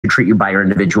treat you by your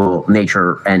individual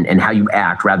nature and how you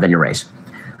act rather than your race.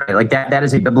 Right? Like that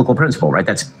is a biblical principle, right?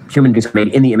 That's human beings made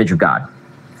in the image of God.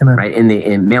 Amen. Right?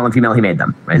 In male and female, he made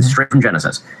them, right? Mm-hmm. Straight from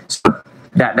Genesis. So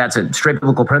that's a straight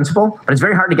biblical principle, but it's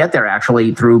very hard to get there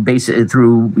actually through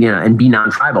and be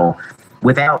non-tribal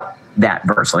without that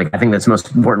verse. Like, I think that's the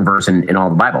most important verse in all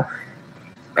the Bible.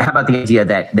 How about the idea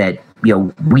that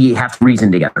we have to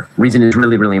reason together? Reason is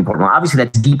really, really important. Well, obviously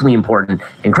that's deeply important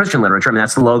in Christian literature. I mean,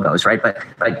 that's the logos, right?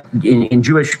 But in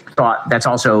Jewish thought, that's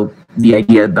also the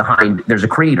idea behind there's a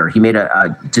creator. He made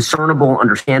a discernible,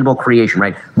 understandable creation,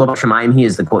 right? Lo b'shamayim, he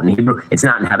is the quote in Hebrew. It's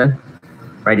not in heaven,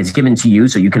 right? It's given to you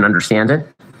so you can understand it.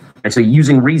 And so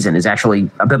using reason is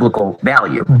actually a biblical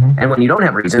value. Mm-hmm. And when you don't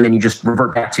have reason, then you just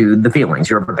revert back to the feelings.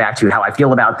 You revert back to how I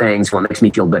feel about things, what makes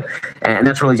me feel good. And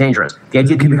that's really dangerous. The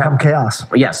idea that you become chaos.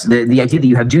 Yes. The idea that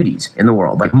you have duties in the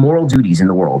world, like moral duties in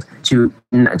the world to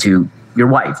your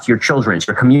wife, to your children, to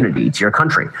your community, to your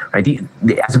country, right?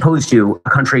 As opposed to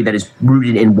a country that is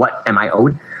rooted in what am I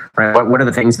owed? Right? What are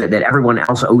the things that everyone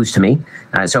else owes to me?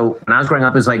 So when I was growing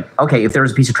up, it was like, okay, if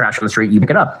there's a piece of trash on the street, you pick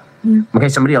it up. Yeah. Okay,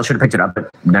 somebody else should have picked it up,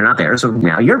 but they're not there. So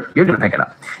now you're going to pick it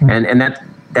up. Mm-hmm. And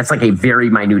that's like a very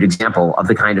minute example of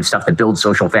the kind of stuff that builds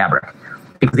social fabric.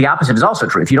 Because the opposite is also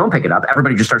true. If you don't pick it up,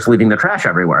 everybody just starts leaving their trash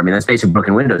everywhere. I mean, that's basic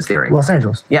broken windows theory. Los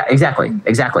Angeles. Yeah, exactly.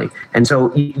 And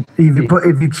so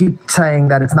if you keep saying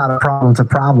that it's not a problem to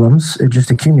problems, it just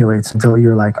accumulates until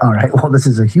you're like, all right, well, this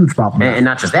is a huge problem. And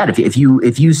not just that. If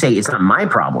you say it's not my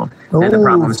problem, then the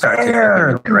problem starts to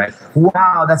accumulate, right?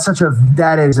 Wow,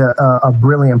 that is a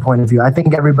brilliant point of view. I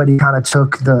think everybody kind of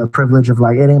took the privilege of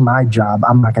like, it ain't my job,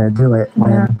 I'm not going to do it.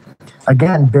 Yeah.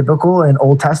 Again, biblical and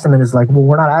Old Testament is like, well,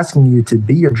 we're not asking you to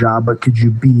be your job, but could you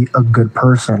be a good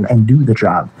person and do the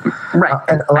job? Right.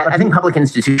 I think public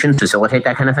institutions facilitate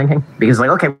that kind of thinking because, like,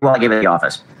 okay, well, I gave it the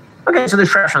office. Okay, so there's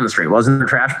trash on the street. Wasn't there a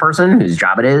trash person whose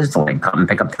job it is to like come and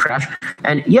pick up the trash?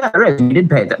 And yeah, there is. And you did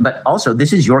pay that. But also,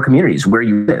 this is your community. It's where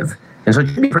you live. And so it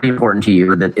should be pretty important to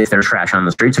you that if there's trash on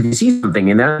the streets, if you see something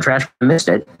in there, the trash missed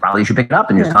it, probably you should pick it up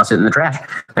and just toss it in the trash.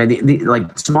 And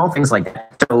like small things like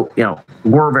that. So,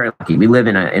 we're very lucky. We live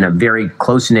in a very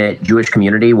close-knit Jewish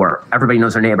community where everybody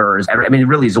knows their neighbors. I mean, it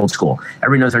really is old school.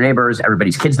 Everybody knows their neighbors.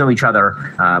 Everybody's kids know each other.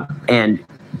 And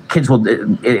kids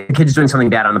doing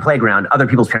something bad on the playground, other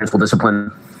people's parents will discipline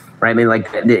them, right? I mean, like,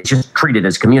 it's just treated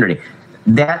as community.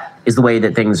 That is the way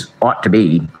that things ought to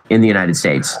be in the United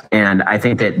States. And I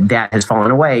think that has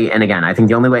fallen away. And again, I think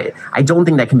the only way, I don't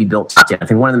think that can be built top down. I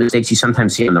think one of the mistakes you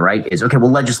sometimes see on the right is, okay, we'll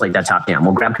legislate that top down.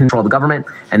 We'll grab control of the government,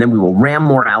 and then we will ram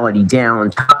morality down,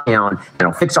 top down,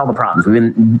 fix all the problems.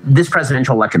 This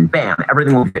presidential election, bam,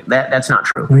 everything will be, that's not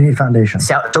true. We need foundation.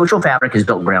 Social fabric is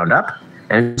built ground up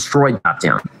and destroyed top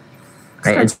down.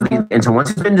 Right? And so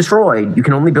once it's been destroyed, you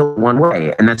can only build one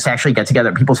way, and that's to actually get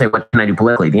together. People say, what can I do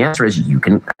politically? The answer is you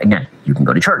can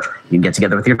go to church. You can get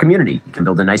together with your community. You can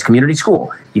build a nice community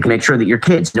school. You can make sure that your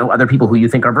kids know other people who you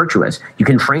think are virtuous. You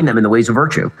can train them in the ways of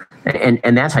virtue.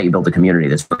 And that's how you build a community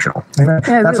that's functional.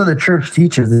 That's what the church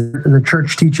teaches. The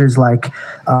church teaches, like,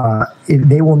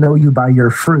 they will know you by your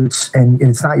fruits, and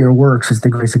it's not your works, it's the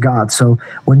grace of God. So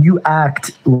when you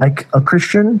act like a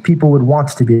Christian, people would want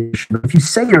to be a Christian. But if you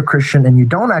say you're a Christian and you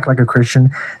don't act like a Christian,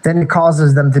 then it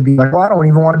causes them to be like, well, I don't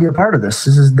even want to be a part of this.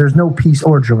 There's no peace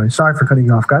or joy. Sorry for cutting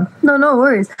you off, God. No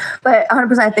worries. But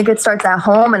 100%, I think it starts at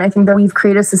home, and I think that we've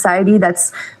created a society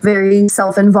that's very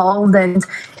self-involved, and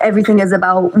everything is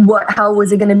about how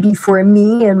is it going to be for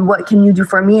me, and what can you do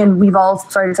for me? And we've all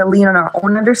started to lean on our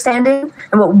own understanding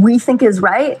and what we think is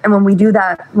right. And when we do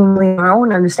that, when we lean on our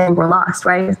own understanding, we're lost,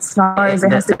 right? It's not ours.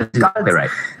 It has to be God's. Right.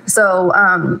 So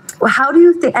how do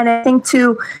you think, and I think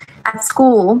too, at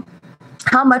school,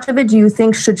 how much of it do you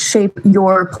think should shape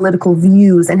your political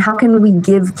views, and how can we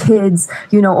give kids,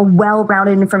 a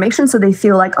well-rounded information so they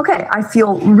feel like, okay, I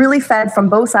feel really fed from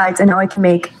both sides, and now I can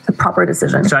make a proper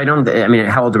decision? So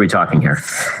how old are we talking here?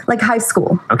 Like high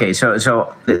school. Okay, so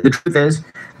the truth is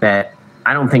that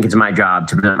I don't think it's my job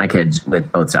to present my kids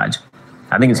with both sides.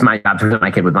 I think it's my job to present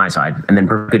my kid with my side, and then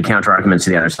put good counter arguments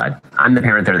to the other side. I'm the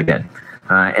parent, they're the kid.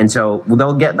 And so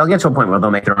they'll get to a point where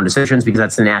they'll make their own decisions, because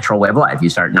that's the natural way of life. You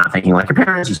start not thinking like your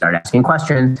parents, you start asking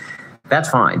questions. That's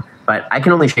fine. But I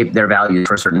can only shape their values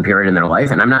for a certain period in their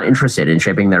life, and I'm not interested in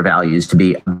shaping their values to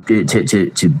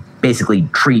basically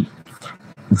treat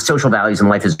social values in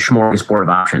life as a smorgasbord of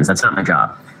options. That's not my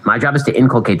job. My job is to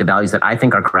inculcate the values that I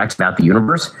think are correct about the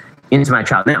universe into my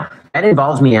child. Now, that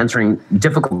involves me answering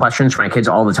difficult questions for my kids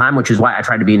all the time, which is why I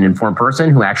try to be an informed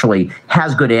person who actually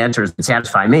has good answers that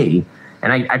satisfy me.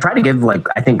 And I try to give,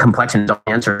 I think, complex and adult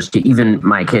answers to even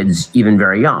my kids, even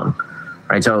very young.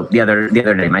 Right. So the other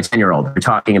day, my 10-year-old, we're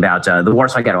talking about the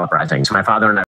Warsaw Ghetto Uprising. So my father and I